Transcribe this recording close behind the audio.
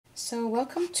So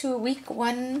welcome to week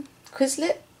 1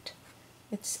 Quizlet.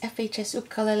 It's FHS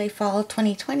Ukulele Fall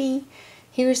 2020.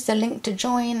 Here's the link to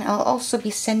join. I'll also be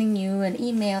sending you an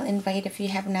email invite if you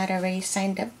have not already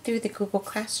signed up through the Google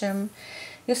Classroom.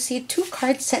 You'll see 2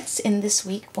 card sets in this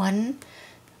week 1.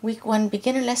 Week 1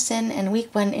 beginner lesson and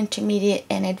week 1 intermediate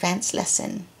and advanced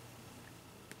lesson.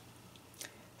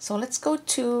 So let's go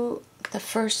to the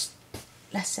first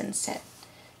lesson set.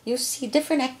 You'll see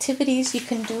different activities you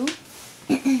can do.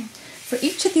 For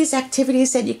each of these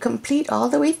activities that you complete all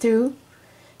the way through,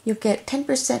 you get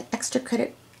 10% extra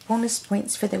credit bonus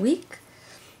points for the week.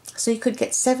 So you could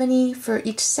get 70 for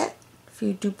each set. If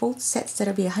you do both sets,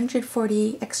 that'll be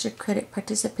 140 extra credit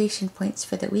participation points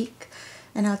for the week.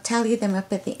 And I'll tally them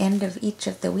up at the end of each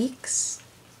of the weeks.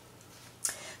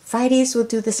 Fridays we'll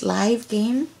do this live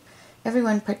game.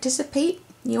 Everyone participate.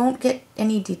 You won't get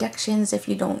any deductions if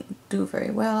you don't do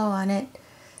very well on it,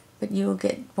 but you'll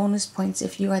get bonus points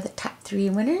if you are the top 3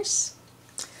 winners.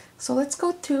 So let's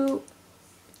go through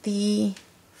the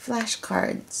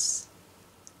flashcards.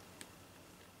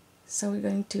 So we're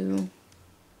going to,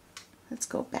 let's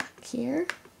go back here.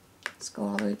 Let's go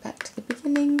all the way back to the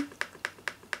beginning.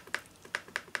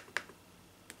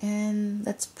 And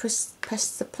let's press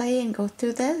the play and go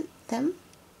through them.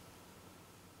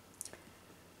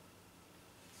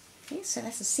 Okay, so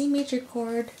that's a C major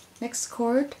chord. Next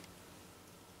chord,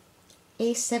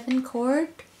 A7 chord.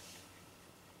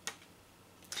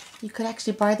 You could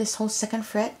actually bar this whole 2nd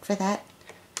fret for that.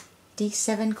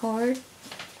 D7 chord.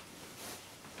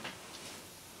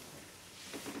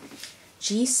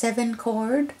 G7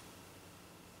 chord.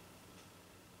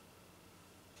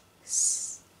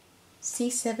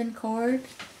 C7 chord.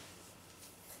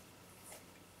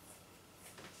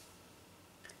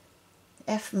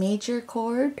 F major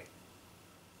chord.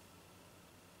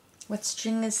 What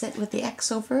string is it with the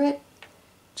X over it?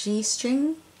 G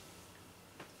string.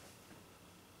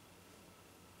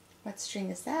 What string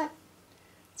is that?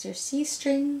 It's your C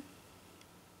string.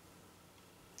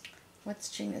 What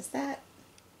string is that?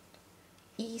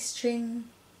 E string.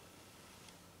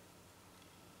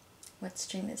 What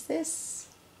string is this?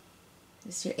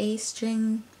 This is your A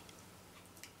string.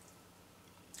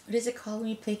 What is it called when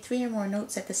you play 3 or more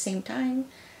notes at the same time?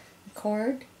 A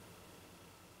chord.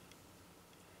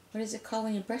 What is it called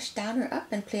when you brush down or up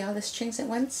and play all the strings at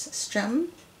once? A strum.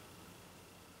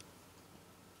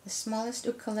 The smallest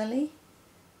ukulele,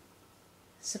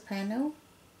 soprano.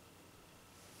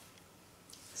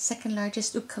 2nd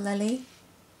largest ukulele,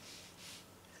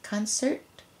 concert.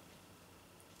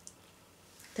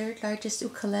 3rd largest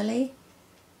ukulele,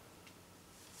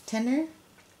 tenor.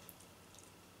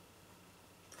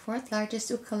 4th largest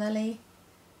ukulele,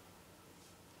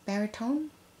 baritone.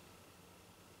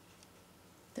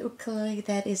 The ukulele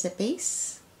that is a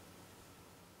bass,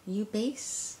 U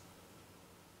bass.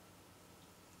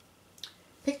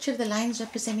 Picture of the lines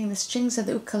representing the strings of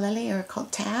the ukulele are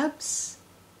called tabs.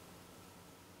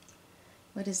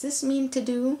 What does this mean to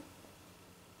do?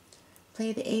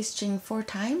 Play the A string 4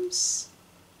 times.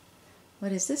 What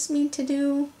does this mean to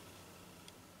do?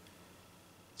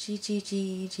 G, G,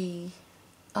 G, G.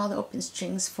 All the open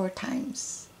strings 4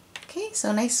 times. Okay,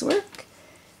 so nice work.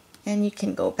 And you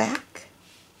can go back.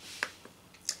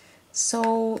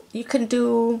 So you can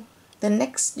do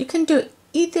you can do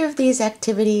either of these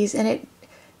activities and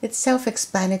it's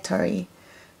self-explanatory.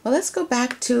 Well, let's go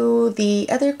back to the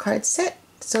other card set.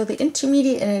 So the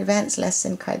intermediate and advanced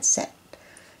lesson card set.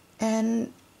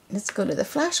 And let's go to the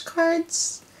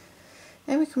flashcards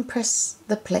and we can press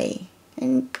the play.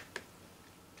 And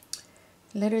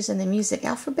letters in the music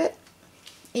alphabet,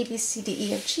 A, B, C, D,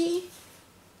 E, F, G.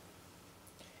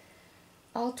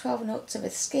 All 12 notes of a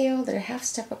scale that are half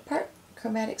step apart,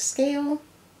 chromatic scale.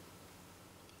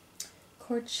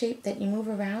 Chord shape that you move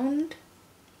around.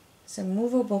 It's a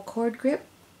movable chord grip.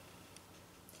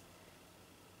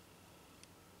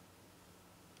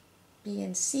 B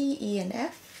and C, E and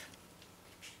F.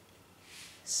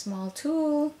 Small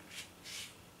tool.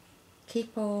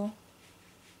 Capo.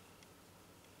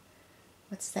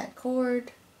 What's that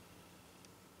chord?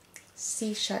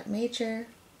 C sharp major.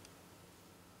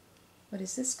 What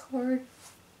is this chord?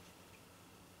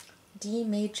 D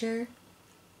major.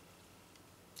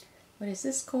 What is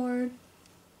this chord?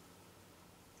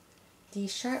 D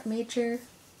sharp major.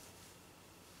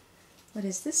 What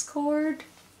is this chord?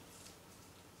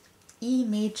 E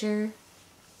major.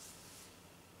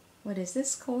 What is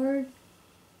this chord?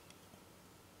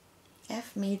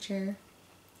 F major.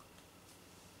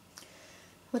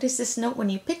 What is this note when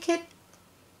you pick it?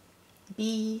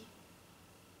 B.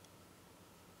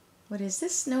 What is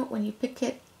this note when you pick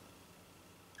it?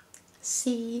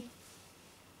 C.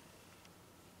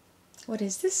 What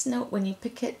is this note when you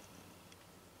pick it?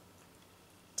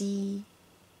 D.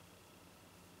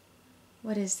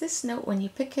 What is this note when you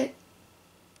pick it?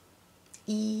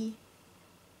 E.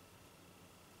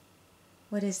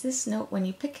 What is this note when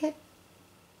you pick it?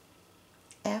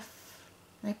 F.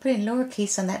 I put in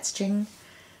lowercase on that string.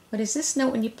 What is this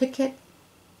note when you pick it?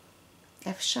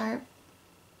 F sharp,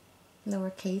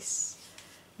 lowercase.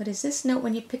 What is this note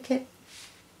when you pick it?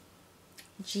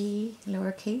 G,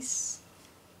 lowercase.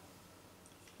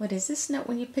 What is this note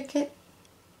when you pick it?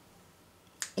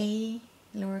 A,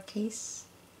 lowercase.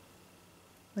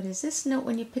 What is this note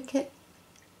when you pick it?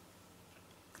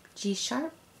 G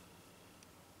sharp.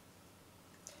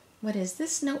 What is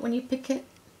this note when you pick it?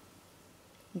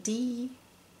 D.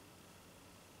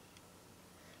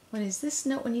 What is this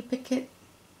note when you pick it?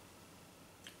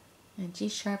 And G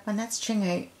sharp. On that string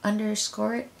I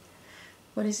underscore it.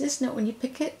 What is this note when you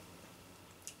pick it?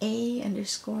 A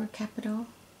underscore capital.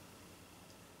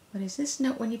 What is this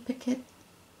note when you pick it?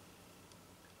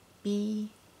 B.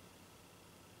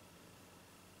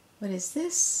 What is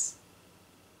this?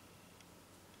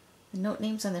 The note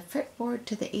names on the fretboard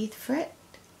to the 8th fret.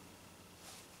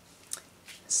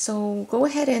 So go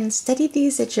ahead and study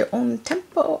these at your own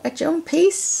tempo, at your own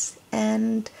pace,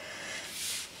 and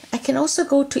I can also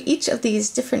go to each of these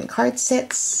different card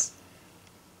sets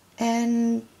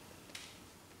and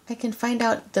I can find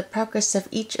out the progress of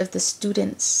each of the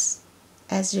students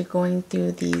as you're going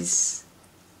through these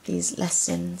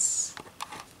lessons.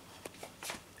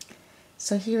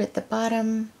 So here at the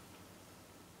bottom,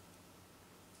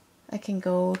 I can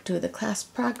go to the class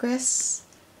progress.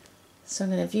 So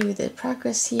I'm going to view the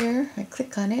progress here. I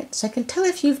click on it. So I can tell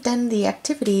if you've done the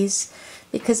activities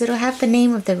because it'll have the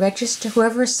name of the register,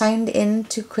 whoever signed in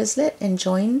to Quizlet and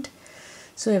joined.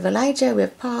 So we have Elijah, we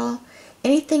have Paul.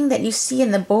 Anything that you see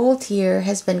in the bold here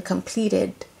has been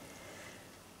completed.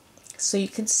 So you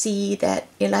can see that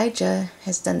Elijah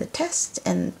has done the test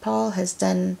and Paul has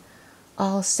done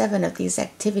all 7 of these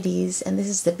activities, and this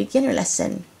is the beginner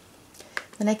lesson.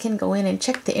 Then I can go in and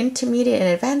check the intermediate and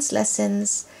advanced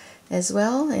lessons as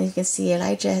well, and you can see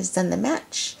Elijah has done the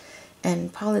match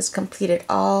and Paul has completed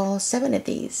all 7 of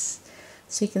these.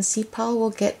 So you can see Paul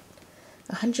will get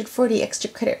 140 extra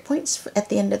credit points at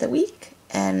the end of the week,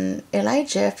 and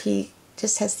Elijah, if he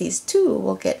just has these 2,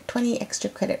 will get 20 extra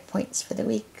credit points for the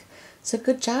week. So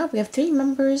good job. We have 3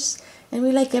 members and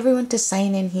we like everyone to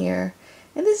sign in here,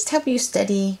 and this is to help you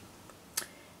study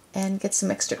and get some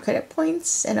extra credit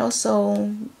points and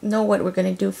also know what we're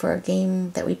going to do for our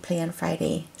game that we play on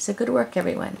Friday. So good work,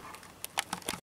 everyone.